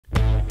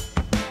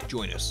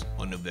Join us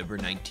on November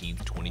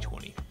 19th,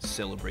 2020,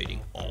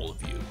 celebrating all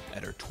of you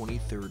at our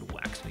 23rd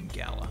Waxman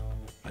Gala,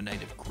 a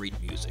night of great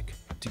music,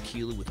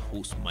 tequila with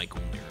host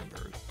Michael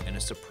Nierenberg, and a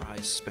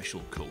surprise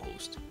special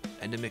co-host,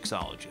 and a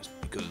mixologist,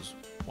 because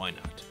why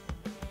not?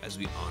 As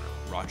we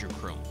honor Roger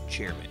Crone,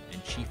 Chairman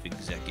and Chief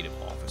Executive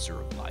Officer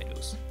of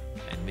Lidos,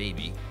 and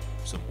maybe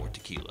some more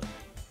tequila.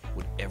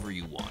 Whatever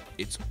you want,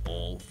 it's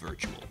all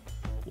virtual.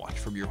 Watch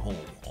from your home,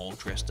 all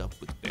dressed up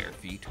with bare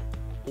feet,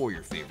 or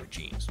your favorite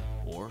jeans,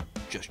 or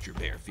just your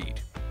bare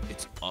feet.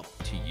 It's up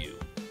to you.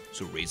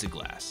 So raise a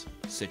glass,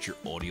 set your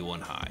audio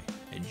on high,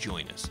 and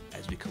join us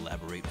as we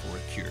collaborate for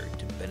a cure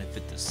to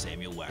benefit the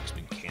Samuel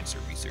Waxman Cancer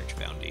Research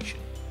Foundation.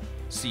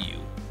 See you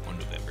on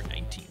November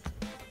 19th.